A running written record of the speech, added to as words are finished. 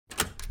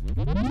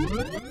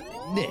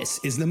This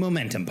is the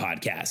Momentum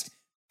Podcast.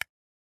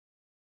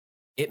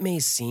 It may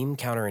seem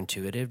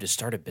counterintuitive to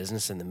start a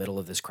business in the middle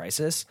of this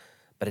crisis,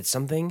 but it's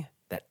something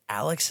that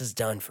Alex has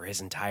done for his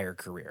entire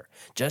career.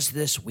 Just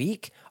this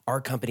week,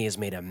 our company has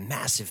made a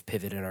massive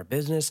pivot in our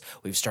business.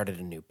 We've started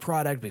a new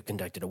product. We've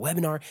conducted a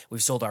webinar.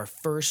 We've sold our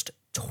first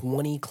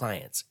 20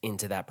 clients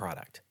into that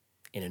product.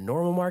 In a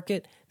normal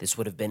market, this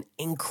would have been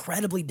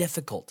incredibly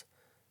difficult,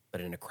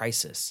 but in a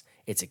crisis,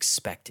 it's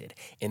expected.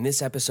 In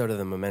this episode of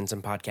the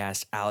Momentum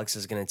Podcast, Alex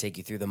is going to take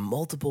you through the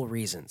multiple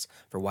reasons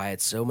for why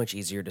it's so much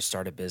easier to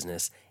start a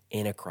business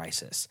in a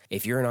crisis.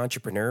 If you're an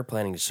entrepreneur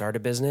planning to start a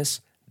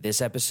business,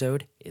 this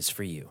episode is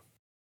for you.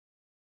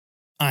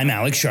 I'm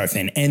Alex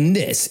Sharfin, and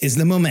this is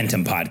the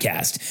Momentum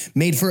Podcast,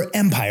 made for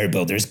empire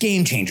builders,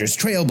 game changers,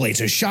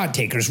 trailblazers, shot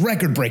takers,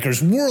 record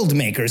breakers, world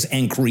makers,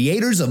 and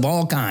creators of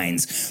all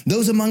kinds.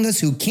 Those among us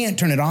who can't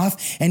turn it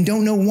off and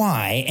don't know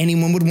why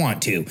anyone would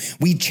want to.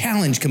 We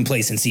challenge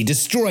complacency,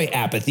 destroy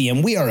apathy,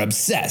 and we are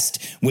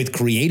obsessed with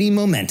creating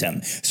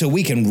momentum so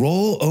we can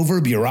roll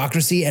over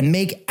bureaucracy and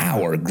make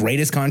our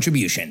greatest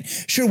contribution.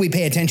 Sure, we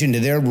pay attention to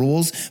their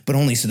rules, but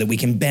only so that we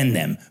can bend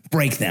them,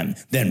 break them,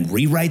 then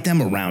rewrite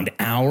them around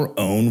our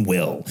own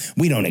will.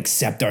 We don't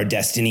accept our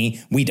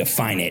destiny, we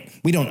define it.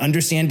 We don't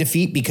understand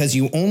defeat because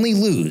you only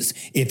lose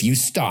if you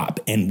stop,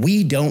 and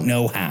we don't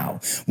know how.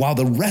 While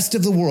the rest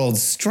of the world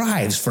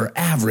strives for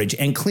average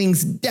and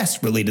clings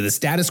desperately to the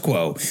status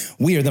quo,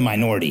 we are the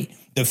minority,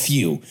 the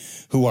few,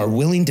 who are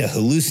willing to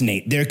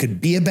hallucinate there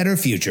could be a better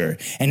future.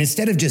 And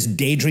instead of just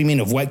daydreaming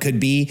of what could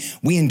be,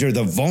 we endure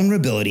the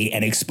vulnerability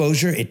and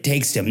exposure it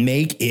takes to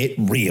make it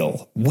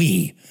real.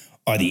 We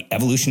are the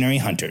evolutionary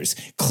hunters,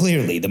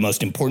 clearly the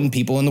most important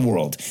people in the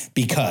world,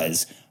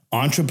 because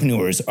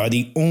entrepreneurs are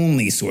the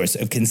only source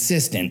of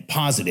consistent,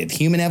 positive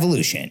human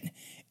evolution,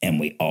 and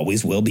we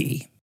always will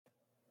be.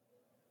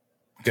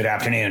 Good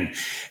afternoon.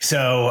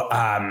 So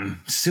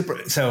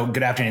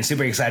good afternoon.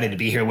 Super excited to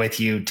be here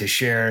with you to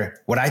share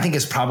what I think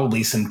is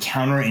probably some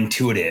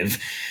counterintuitive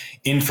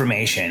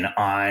information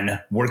on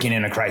working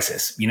in a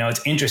crisis. You know,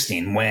 it's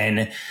interesting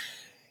when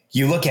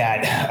you look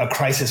at a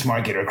crisis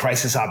market or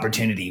crisis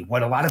opportunity,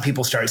 what a lot of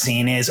people start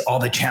seeing is all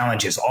the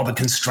challenges, all the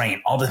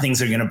constraint, all the things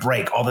that are going to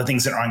break, all the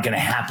things that aren't going to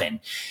happen.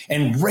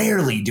 And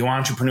rarely do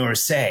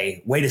entrepreneurs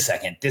say, wait a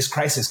second, this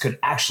crisis could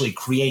actually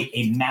create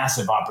a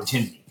massive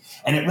opportunity.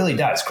 And it really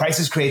does.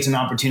 Crisis creates an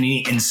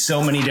opportunity in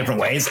so many different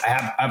ways. I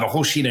have a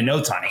whole sheet of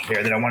notes on it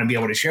here that I want to be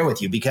able to share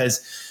with you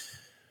because,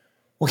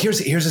 well,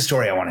 here's a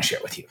story I want to share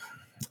with you.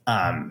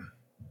 A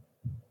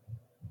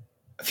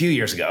few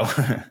years ago,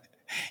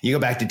 you go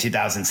back to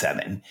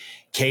 2007,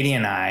 Katie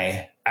and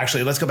I,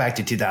 actually, let's go back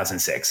to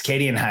 2006.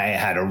 Katie and I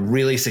had a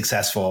really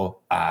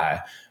successful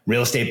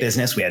real estate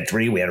business. We had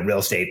three. We had a real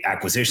estate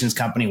acquisitions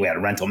company. We had a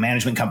rental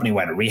management company. We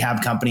had a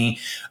rehab company.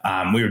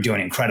 We were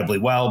doing incredibly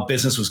well.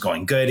 Business was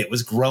going good. It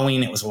was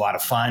growing. It was a lot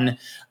of fun.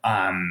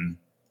 And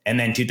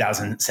then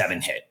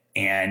 2007 hit,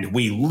 and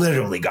we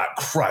literally got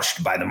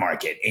crushed by the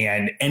market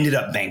and ended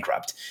up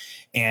bankrupt.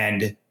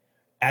 And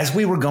as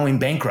we were going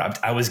bankrupt,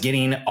 I was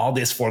getting all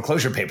this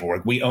foreclosure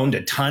paperwork. We owned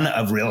a ton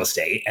of real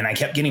estate, and I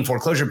kept getting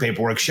foreclosure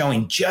paperwork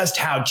showing just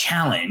how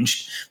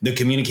challenged the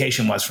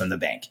communication was from the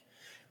bank.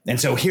 And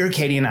so here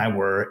Katie and I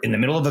were in the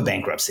middle of a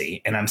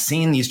bankruptcy, and I'm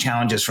seeing these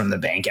challenges from the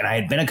bank. And I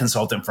had been a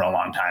consultant for a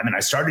long time, and I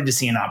started to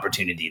see an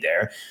opportunity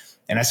there.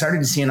 And I started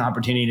to see an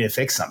opportunity to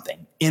fix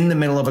something in the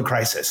middle of a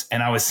crisis.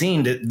 And I was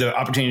seeing the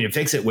opportunity to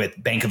fix it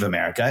with Bank of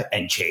America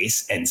and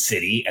Chase and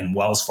Citi and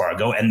Wells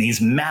Fargo and these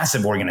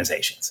massive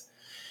organizations.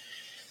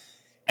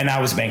 And I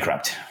was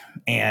bankrupt,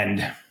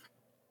 and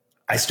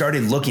I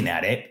started looking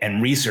at it and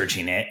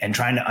researching it and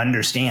trying to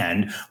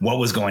understand what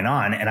was going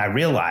on. And I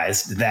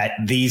realized that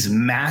these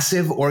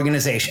massive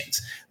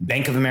organizations,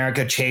 Bank of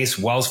America, Chase,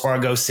 Wells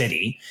Fargo,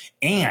 Citi,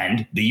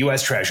 and the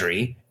U.S.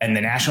 Treasury and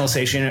the National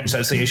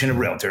Association of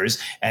Realtors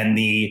and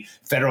the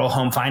Federal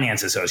Home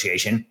Finance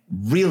Association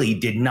really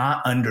did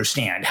not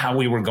understand how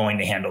we were going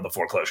to handle the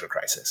foreclosure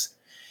crisis.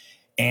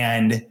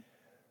 And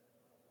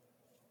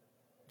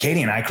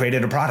Katie and I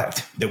created a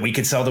product that we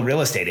could sell to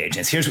real estate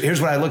agents.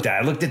 Here's what I looked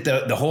at. I looked at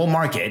the whole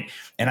market,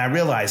 and I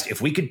realized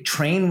if we could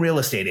train real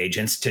estate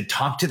agents to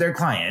talk to their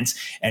clients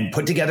and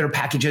put together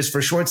packages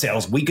for short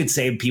sales, we could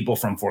save people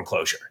from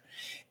foreclosure.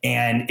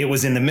 And it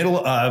was in the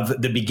middle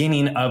of the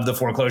beginning of the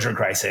foreclosure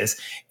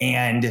crisis,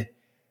 and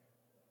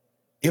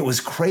it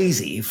was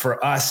crazy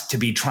for us to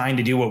be trying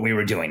to do what we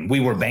were doing. We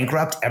were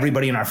bankrupt.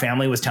 Everybody in our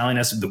family was telling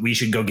us that we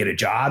should go get a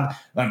job.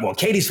 Well,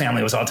 Katie's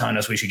family was all telling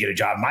us we should get a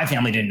job. My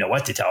family didn't know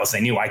what to tell us.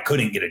 They knew I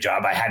couldn't get a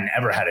job. I hadn't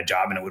ever had a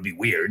job, and it would be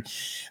weird.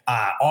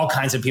 All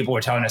kinds of people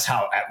were telling us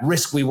how at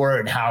risk we were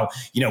and how,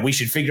 we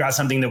should figure out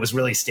something that was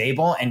really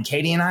stable. And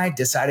Katie and I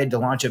decided to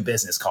launch a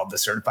business called the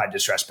Certified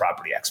Distressed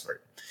Property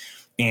Expert.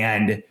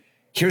 And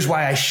Here's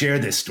why I share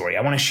this story.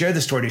 I want to share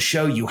this story to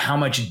show you how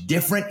much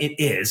different it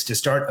is to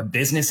start a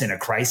business in a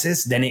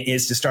crisis than it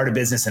is to start a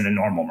business in a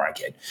normal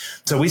market.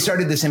 So we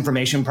started this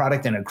information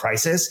product in a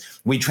crisis.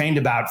 We trained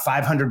about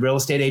 500 real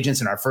estate agents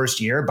in our first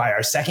year. By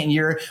our second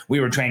year, we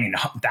were training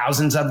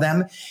thousands of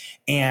them,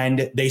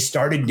 and they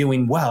started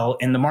doing well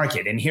in the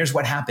market. And here's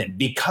what happened.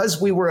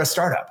 Because we were a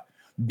startup,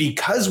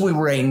 because we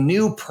were a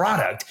new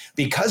product,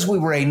 because we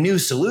were a new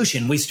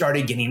solution, we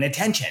started getting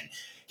attention.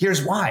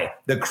 Here's why.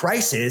 The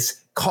crisis,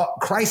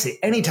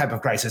 any type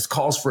of crisis,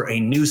 calls for a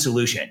new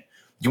solution.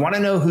 You want to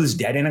know who's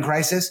dead in a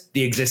crisis?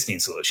 The existing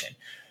solution.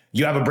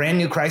 You have a brand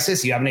new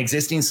crisis. You have an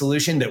existing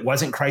solution that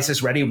wasn't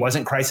crisis ready,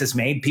 wasn't crisis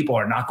made. People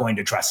are not going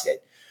to trust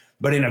it.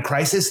 But in a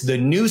crisis, the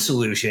new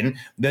solution,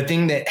 the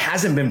thing that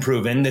hasn't been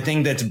proven, the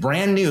thing that's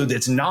brand new,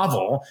 that's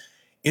novel,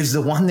 is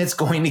the one that's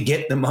going to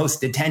get the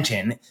most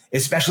attention,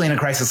 especially in a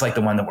crisis like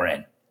the one that we're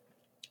in.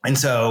 And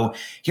so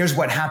here's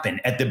what happened.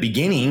 At the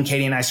beginning,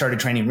 Katie and I started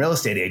training real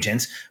estate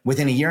agents.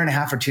 Within a year and a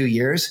half or 2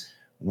 years,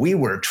 we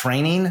were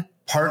training,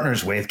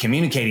 partners with,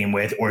 communicating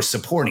with, or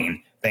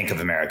supporting Bank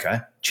of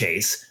America,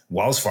 Chase,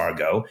 Wells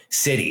Fargo,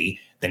 Citi,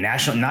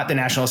 not the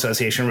National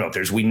Association of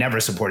Realtors. We never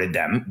supported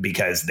them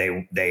because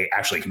they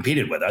actually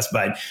competed with us,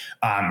 but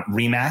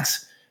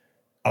RE/MAX,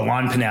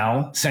 Alon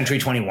Pinnell, Century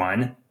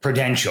 21,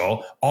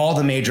 Prudential, all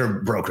the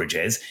major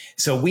brokerages.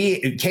 So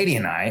Katie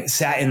and I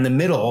sat in the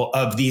middle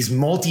of these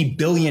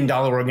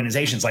multi-billion-dollar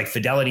organizations like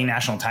Fidelity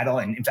National Title.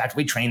 And in fact,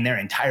 we trained their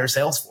entire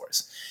sales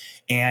force.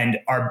 And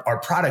our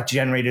product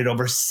generated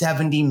over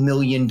 $70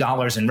 million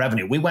in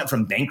revenue. We went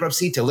from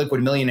bankruptcy to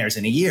liquid millionaires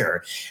in a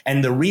year.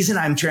 And the reason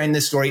I'm sharing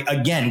this story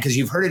again, because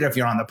you've heard it if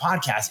you're on the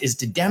podcast, is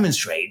to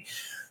demonstrate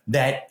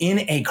that in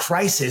a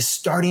crisis,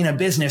 starting a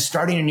business,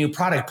 starting a new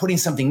product, putting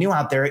something new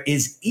out there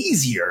is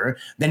easier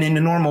than in a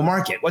normal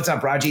market. What's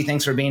up, Raji?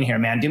 Thanks for being here,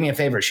 man. Do me a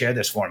favor, share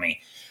this for me.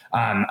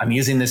 I'm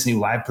using this new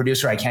live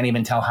producer. I can't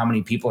even tell how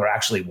many people are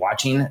actually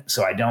watching,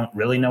 so I don't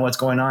really know what's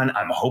going on.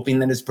 I'm hoping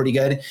that it's pretty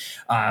good.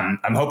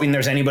 I'm hoping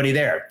there's anybody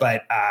there.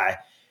 But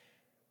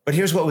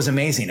here's what was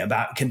amazing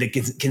about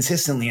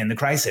consistently in the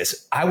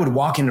crisis. I would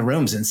walk into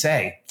rooms and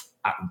say,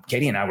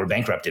 Katie and I were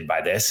bankrupted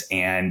by this,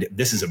 and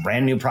this is a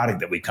brand new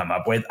product that we come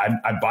up with.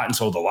 I bought and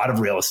sold a lot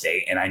of real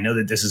estate, and I know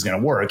that this is going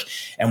to work.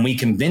 And we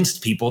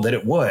convinced people that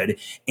it would.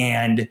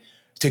 And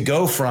to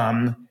go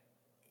from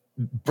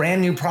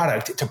brand new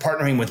product to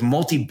partnering with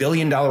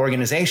multi-billion-dollar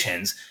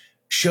organizations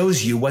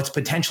shows you what's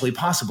potentially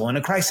possible in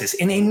a crisis.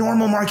 In a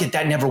normal market,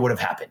 that never would have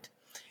happened.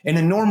 In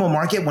a normal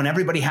market, when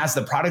everybody has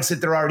the products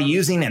that they're already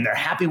using and they're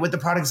happy with the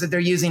products that they're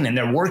using and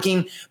they're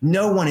working,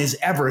 no one is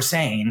ever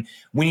saying,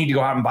 we need to go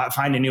out and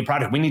find a new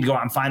product. We need to go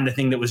out and find the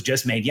thing that was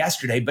just made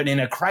yesterday. But in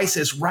a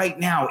crisis right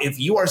now, if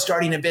you are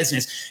starting a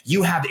business,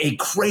 you have a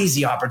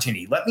crazy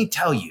opportunity. Let me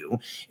tell you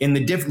in the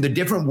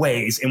different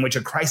ways in which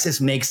a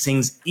crisis makes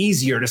things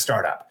easier to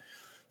start up.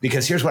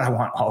 Because here's what I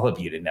want all of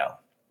you to know.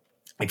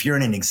 If you're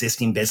in an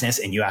existing business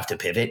and you have to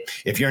pivot,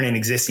 if you're in an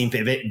existing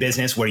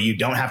business where you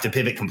don't have to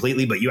pivot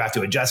completely, but you have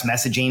to adjust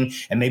messaging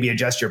and maybe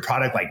adjust your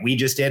product like we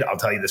just did, I'll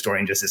tell you the story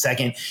in just a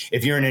second.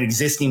 If you're in an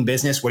existing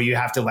business where you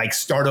have to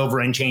start over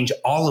and change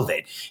all of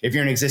it, if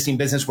you're in an existing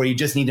business where you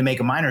just need to make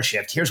a minor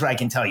shift, here's what I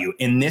can tell you.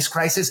 In this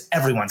crisis,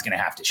 everyone's going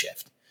to have to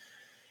shift.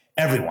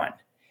 Everyone.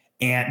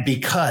 And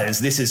because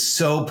this is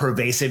so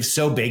pervasive,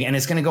 so big, and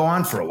it's going to go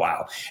on for a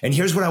while. And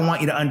here's what I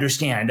want you to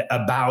understand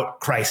about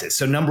crisis.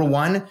 So number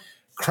one,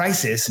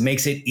 crisis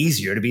makes it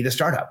easier to be the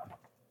startup.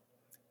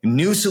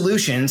 New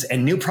solutions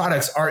and new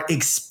products are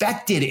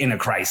expected in a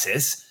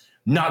crisis,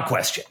 not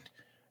questioned.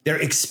 They're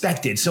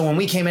expected. So when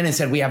we came in and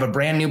said we have a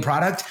brand new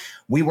product,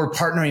 we were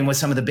partnering with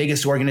some of the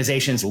biggest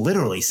organizations,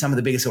 literally some of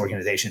the biggest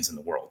organizations in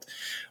the world.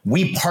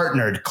 We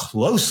partnered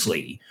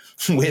closely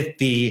with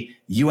the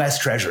US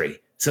Treasury.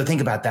 So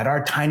think about that.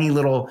 Our tiny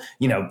little,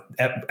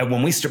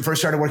 when we first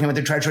started working with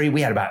the Treasury,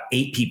 we had about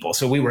 8 people.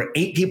 So we were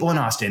 8 people in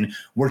Austin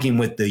working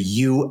with the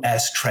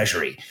U.S.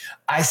 Treasury.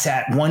 I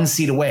sat one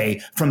seat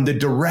away from the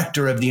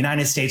director of the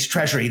United States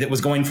Treasury that was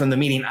going from the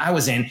meeting I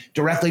was in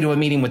directly to a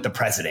meeting with the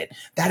president.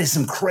 That is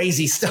some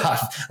crazy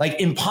stuff,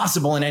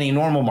 impossible in any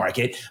normal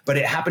market. But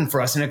it happened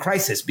for us in a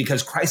crisis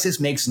because crisis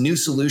makes new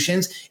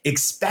solutions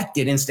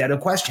expected instead of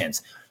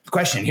questions.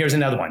 Question, here's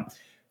another one.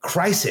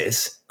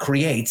 Crisis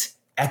creates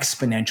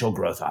exponential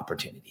growth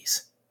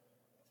opportunities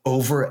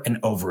over and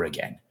over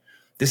again.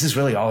 This is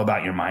really all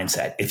about your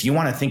mindset. If you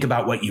want to think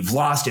about what you've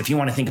lost, if you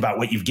want to think about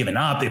what you've given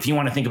up, if you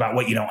want to think about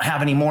what you don't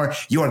have anymore,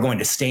 you are going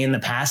to stay in the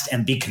past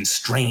and be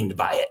constrained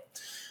by it.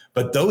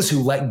 But those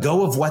who let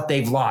go of what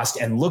they've lost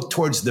and look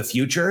towards the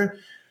future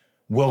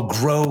will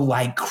grow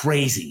like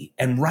crazy.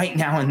 And right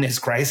now in this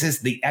crisis,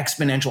 the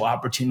exponential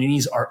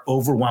opportunities are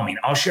overwhelming.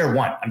 I'll share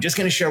one. I'm just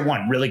going to share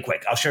one really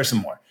quick. I'll share some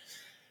more.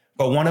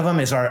 But one of them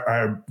is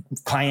our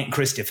client,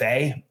 Chris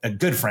DeFay, a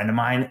good friend of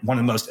mine, one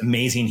of the most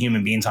amazing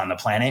human beings on the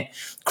planet.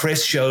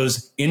 Chris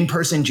shows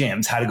in-person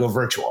gyms how to go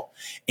virtual.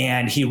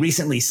 And he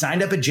recently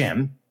signed up a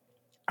gym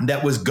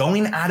that was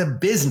going out of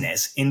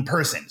business in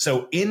person.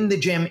 So in the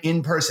gym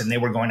in person, they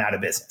were going out of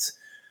business.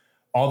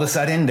 All of a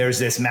sudden, there's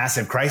this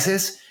massive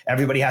crisis.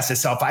 Everybody has to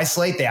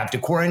self-isolate. They have to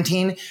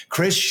quarantine.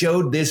 Chris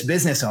showed this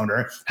business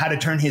owner how to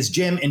turn his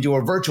gym into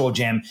a virtual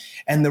gym.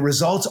 And the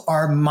results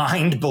are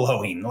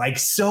mind-blowing, like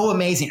so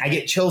amazing. I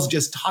get chills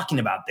just talking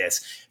about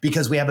this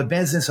because we have a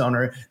business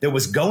owner that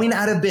was going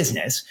out of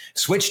business,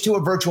 switched to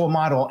a virtual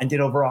model, and did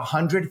over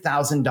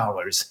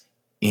 $100,000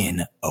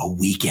 in a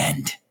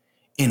weekend.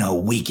 In a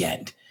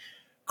weekend.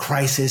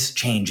 Crisis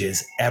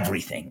changes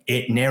everything.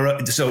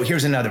 So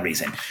here's another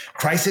reason.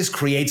 Crisis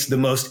creates the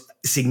most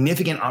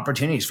significant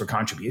opportunities for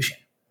contribution.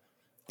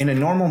 In a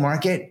normal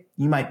market,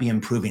 you might be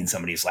improving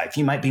somebody's life.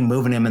 You might be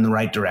moving them in the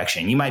right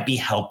direction. You might be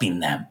helping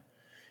them.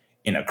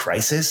 In a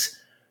crisis,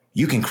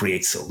 you can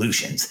create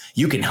solutions.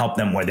 You can help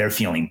them where they're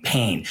feeling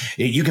pain.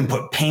 You can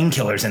put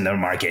painkillers in their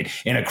market.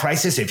 In a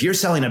crisis, if you're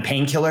selling a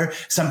painkiller,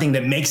 something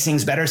that makes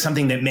things better,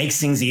 something that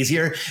makes things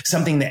easier,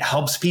 something that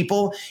helps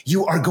people,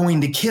 you are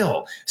going to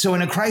kill. So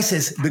in a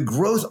crisis, the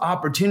growth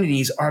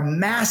opportunities are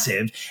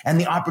massive and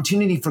the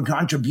opportunity for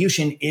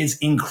contribution is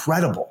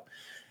incredible.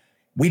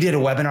 We did a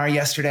webinar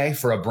yesterday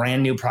for a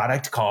brand new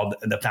product called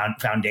the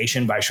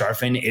Foundation by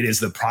Charfen. It is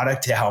the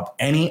product to help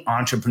any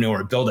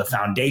entrepreneur build a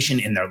foundation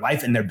in their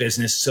life and their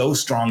business so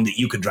strong that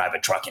you could drive a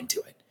truck into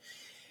it.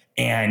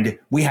 And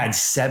we had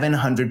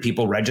 700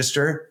 people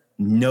register,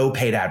 no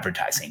paid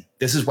advertising.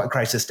 This is what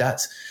Crisis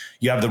does.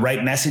 You have the right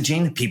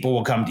messaging, people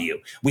will come to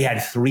you. We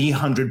had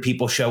 300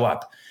 people show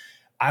up.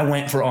 I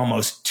went for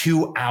almost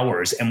 2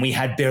 hours and we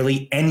had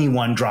barely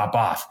anyone drop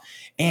off.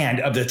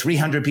 And of the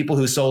 300 people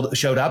who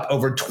showed up,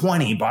 over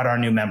 20 bought our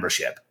new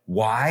membership.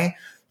 Why?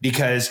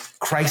 Because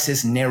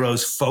crisis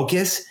narrows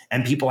focus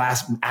and people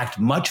act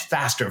much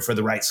faster for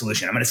the right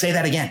solution. I'm going to say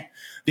that again,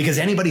 because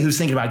anybody who's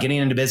thinking about getting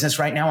into business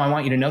right now, I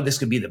want you to know this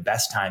could be the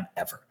best time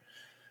ever.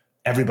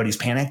 Everybody's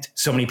panicked.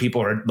 So many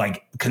people are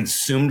like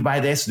consumed by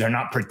this. They're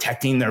not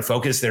protecting their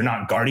focus. They're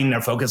not guarding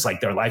their focus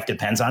like their life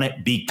depends on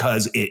it,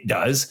 because it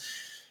does.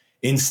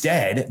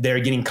 Instead, they're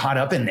getting caught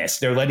up in this.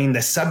 They're letting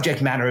the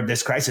subject matter of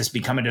this crisis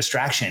become a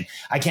distraction.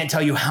 I can't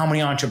tell you how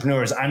many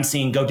entrepreneurs I'm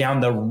seeing go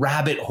down the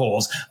rabbit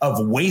holes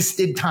of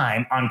wasted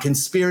time on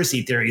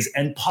conspiracy theories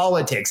and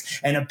politics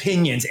and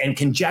opinions and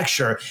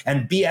conjecture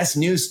and BS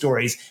news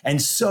stories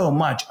and so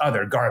much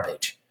other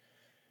garbage.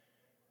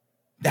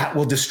 That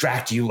will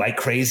distract you like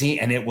crazy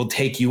and it will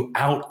take you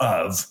out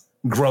of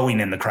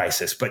growing in the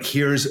crisis. But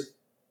here's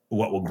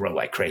what will grow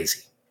like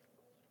crazy.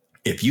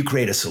 If you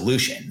create a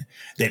solution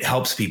that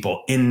helps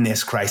people in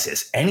this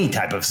crisis, any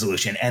type of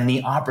solution, and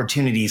the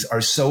opportunities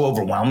are so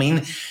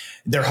overwhelming,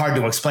 they're hard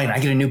to explain. I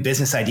get a new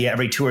business idea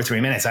every 2 or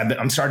 3 minutes.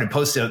 I'm starting to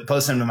post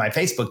them to my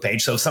Facebook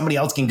page so somebody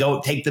else can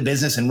go take the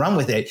business and run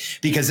with it,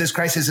 because this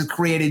crisis has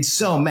created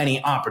so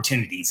many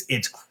opportunities.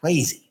 It's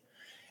crazy.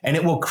 And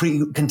it will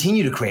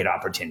continue to create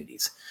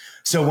opportunities.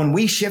 So when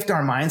we shift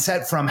our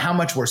mindset from how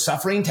much we're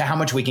suffering to how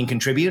much we can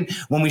contribute,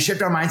 when we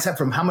shift our mindset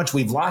from how much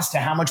we've lost to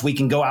how much we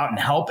can go out and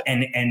help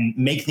and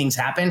make things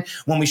happen,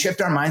 when we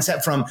shift our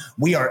mindset from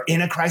we are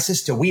in a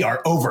crisis to we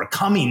are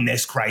overcoming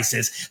this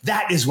crisis,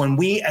 that is when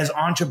we as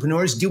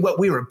entrepreneurs do what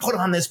we were put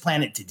on this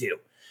planet to do.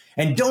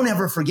 And don't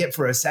ever forget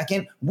for a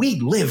second, we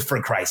live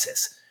for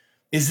crisis.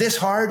 Is this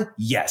hard?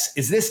 Yes.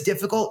 Is this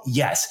difficult?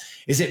 Yes.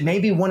 Is it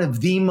maybe one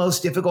of the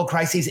most difficult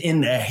crises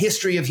in the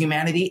history of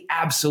humanity?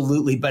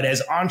 Absolutely. But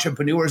as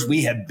entrepreneurs,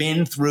 we have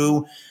been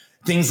through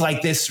things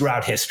like this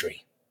throughout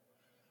history.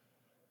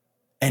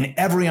 And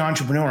every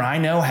entrepreneur I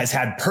know has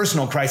had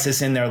personal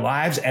crisis in their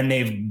lives, and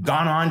they've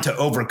gone on to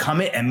overcome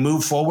it and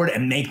move forward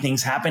and make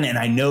things happen. And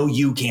I know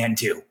you can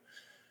too.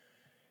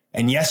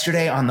 And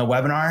yesterday on the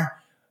webinar,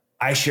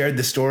 I shared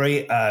the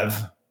story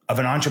of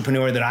an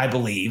entrepreneur that I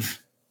believe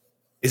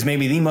is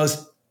maybe the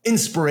most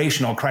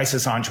inspirational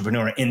crisis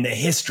entrepreneur in the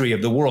history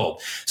of the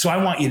world. So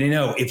I want you to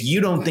know, if you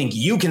don't think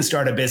you can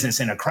start a business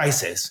in a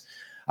crisis,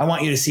 I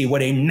want you to see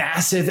what a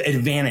massive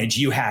advantage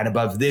you had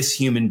above this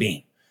human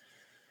being.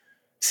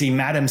 See,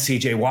 Madam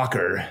C.J.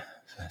 Walker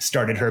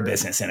started her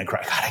business in a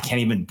crisis. God, I can't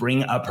even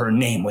bring up her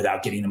name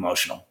without getting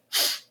emotional.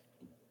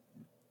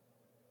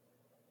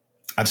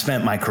 I've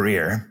spent my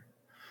career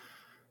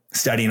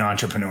studying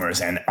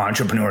entrepreneurs and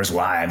entrepreneurs'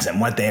 lives and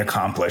what they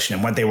accomplished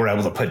and what they were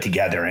able to put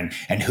together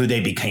and who they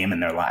became in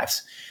their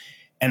lives.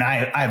 And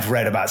I've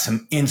read about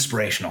some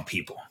inspirational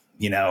people,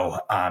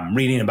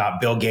 reading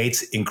about Bill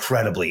Gates,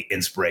 incredibly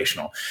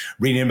inspirational.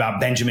 Reading about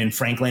Benjamin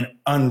Franklin,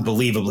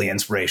 unbelievably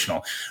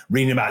inspirational.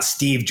 Reading about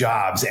Steve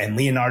Jobs and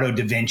Leonardo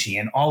da Vinci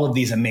and all of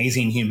these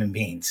amazing human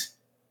beings.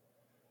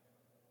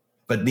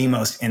 But the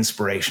most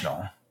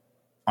inspirational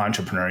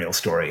entrepreneurial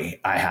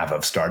story I have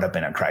of startup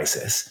in a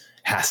crisis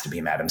has to be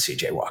Madam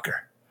C.J.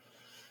 Walker.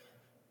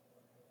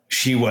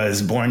 She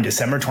was born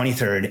December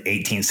 23rd,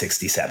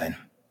 1867.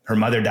 Her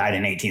mother died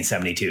in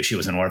 1872. She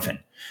was an orphan.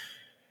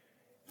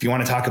 If you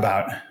want to talk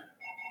about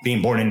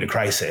being born into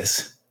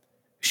crisis,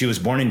 she was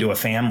born into a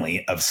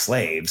family of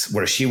slaves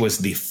where she was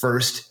the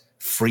first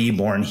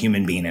free-born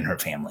human being in her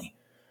family.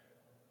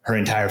 Her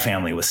entire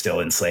family was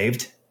still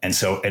enslaved, and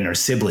her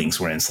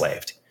siblings were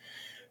enslaved.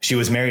 She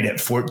was married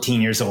at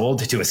 14 years old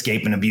to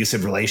escape an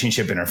abusive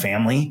relationship in her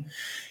family.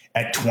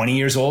 At 20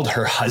 years old,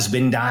 her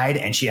husband died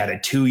and she had a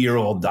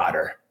 2-year-old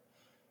daughter.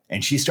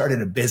 And she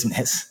started a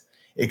business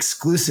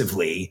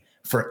exclusively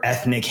for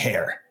ethnic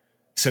hair.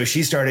 So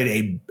she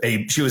started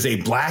she was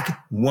a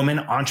Black woman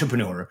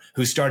entrepreneur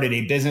who started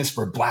a business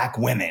for Black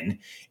women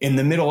in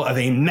the middle of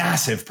a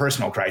massive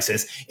personal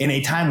crisis in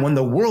a time when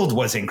the world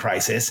was in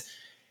crisis.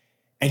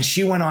 And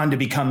she went on to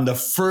become the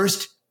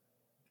first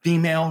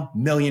female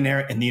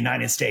millionaire in the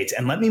United States.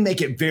 And let me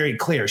make it very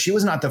clear. She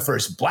was not the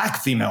first Black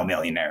female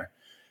millionaire.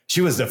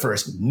 She was the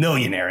first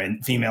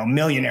female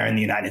millionaire in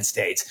the United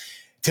States.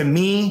 To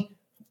me,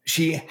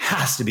 she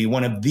has to be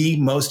one of the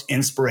most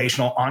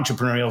inspirational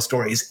entrepreneurial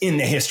stories in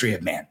the history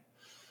of man.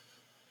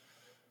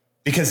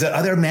 Because the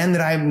other men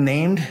that I've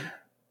named,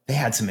 they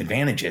had some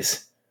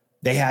advantages.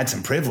 They had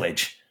some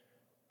privilege.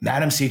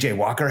 Madam C.J.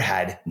 Walker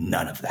had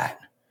none of that.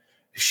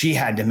 She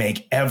had to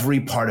make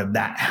every part of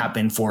that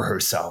happen for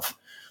herself.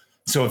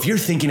 So if you're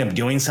thinking of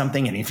doing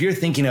something, and if you're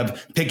thinking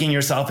of picking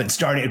yourself up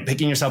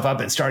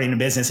and starting a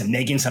business and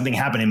making something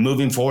happen and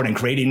moving forward and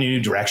creating a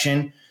new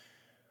direction,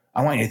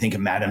 I want you to think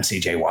of Madam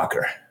C.J.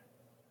 Walker.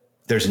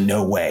 There's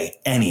no way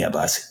any of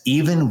us,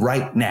 even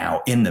right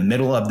now in the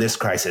middle of this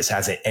crisis,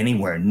 has it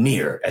anywhere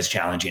near as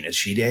challenging as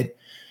she did.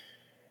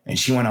 And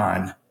she went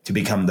on to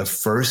become the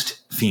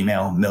first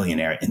female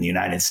millionaire in the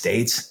United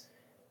States,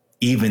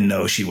 even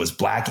though she was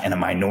Black and a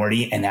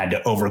minority and had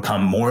to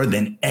overcome more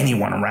than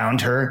anyone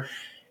around her.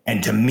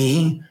 And to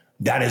me,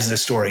 that is the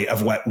story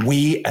of what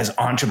we as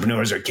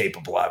entrepreneurs are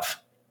capable of.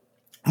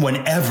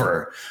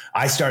 Whenever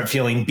I start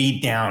feeling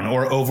beat down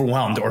or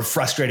overwhelmed or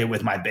frustrated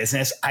with my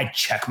business, I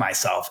check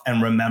myself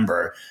and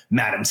remember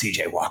Madam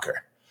C.J.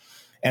 Walker.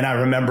 And I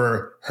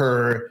remember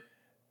her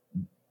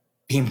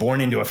being born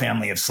into a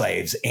family of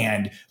slaves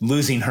and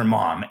losing her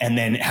mom and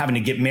then having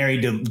to get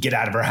married to get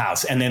out of her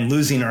house and then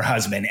losing her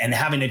husband and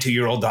having a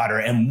 2-year-old daughter.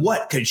 And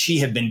what could she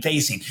have been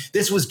facing?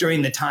 This was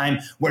during the time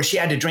where she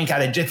had to drink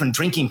out of different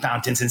drinking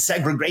fountains and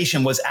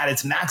segregation was at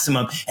its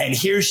maximum. And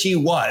here she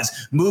was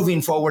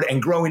moving forward and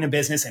growing a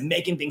business and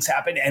making things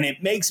happen. And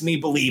it makes me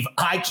believe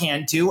I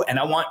can too. And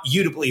I want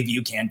you to believe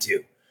you can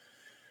too.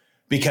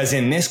 Because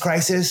in this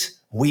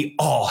crisis, we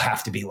all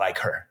have to be like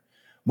her.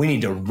 We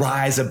need to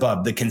rise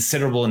above the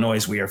considerable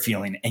noise we are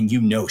feeling, and you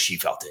know she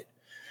felt it.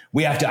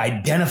 We have to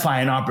identify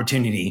an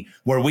opportunity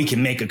where we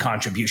can make a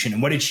contribution.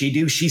 And what did she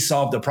do? She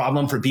solved the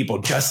problem for people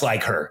just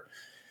like her.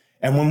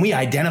 And when we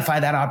identify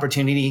that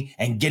opportunity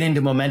and get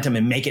into momentum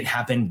and make it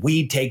happen,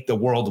 we take the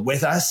world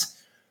with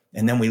us.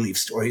 And then we leave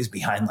stories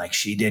behind like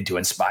she did to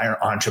inspire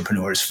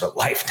entrepreneurs for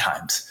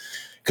lifetimes.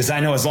 Because I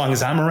know as long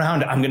as I'm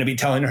around, I'm going to be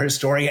telling her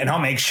story, and I'll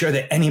make sure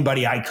that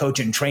anybody I coach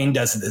and train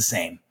does the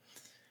same.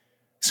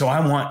 So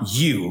I want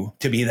you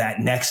to be that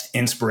next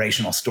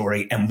inspirational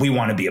story, and we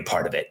want to be a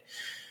part of it.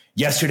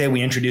 Yesterday,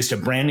 we introduced a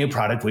brand new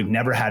product we've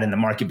never had in the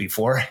market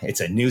before. It's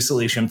a new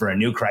solution for a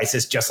new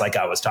crisis, just like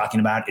I was talking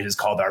about. It is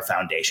called our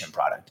foundation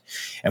product.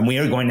 And we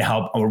are going to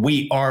help, or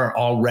we are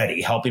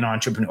already helping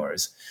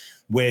entrepreneurs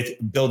with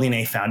building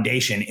a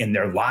foundation in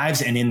their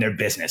lives and in their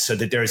business so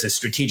that there is a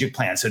strategic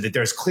plan, so that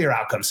there's clear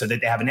outcomes, so that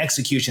they have an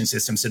execution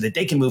system, so that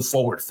they can move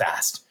forward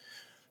fast.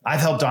 I've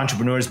helped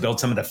entrepreneurs build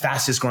some of the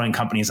fastest growing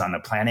companies on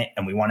the planet,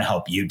 and we want to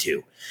help you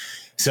too.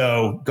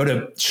 So go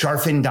to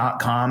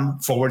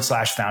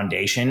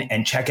Charfen.com/foundation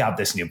and check out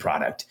this new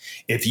product.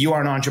 If you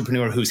are an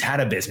entrepreneur who's had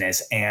a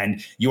business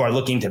and you are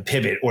looking to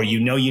pivot, or you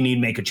know you need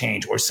to make a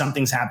change, or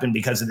something's happened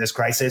because of this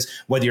crisis,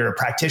 whether you're a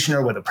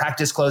practitioner with a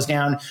practice closed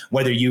down,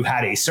 whether you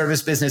had a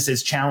service business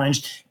that's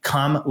challenged,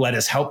 come, let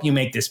us help you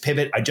make this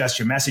pivot, adjust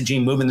your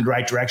messaging, move in the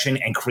right direction,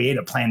 and create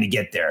a plan to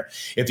get there.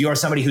 If you are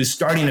somebody who's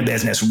starting a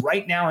business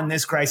right now in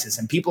this crisis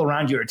and people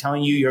around you are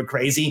telling you you're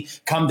crazy,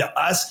 come to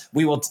us.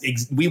 We won't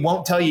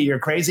tell you you're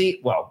crazy.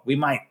 Well, we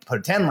might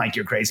pretend like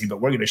you're crazy,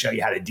 but we're going to show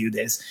you how to do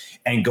this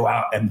and go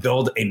out and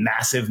build a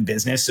massive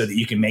business so that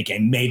you can make a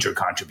major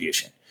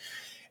contribution.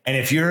 And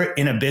if you're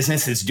in a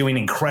business that's doing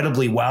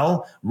incredibly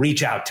well,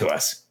 reach out to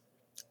us.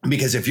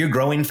 Because if you're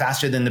growing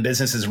faster than the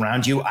businesses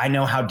around you, I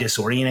know how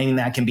disorienting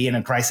that can be in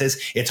a crisis.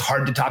 It's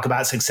hard to talk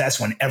about success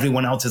when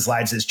everyone else's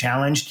lives is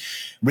challenged.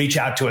 Reach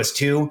out to us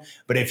too.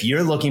 But if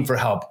you're looking for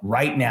help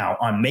right now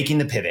on making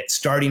the pivot,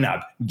 starting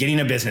up, getting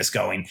a business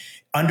going,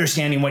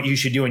 understanding what you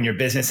should do in your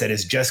business that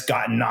has just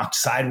gotten knocked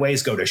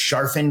sideways, go to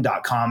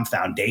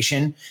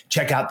Charfen.com/foundation.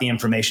 Check out the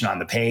information on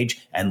the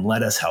page and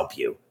let us help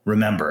you.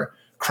 Remember,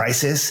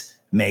 crisis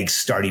makes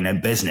starting a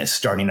business,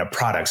 starting a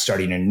product,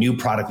 starting a new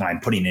product line,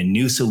 putting a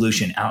new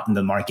solution out in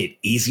the market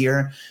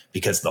easier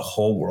because the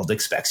whole world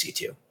expects you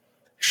to.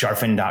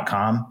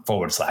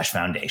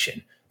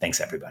 Charfen.com/foundation. Thanks,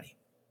 everybody.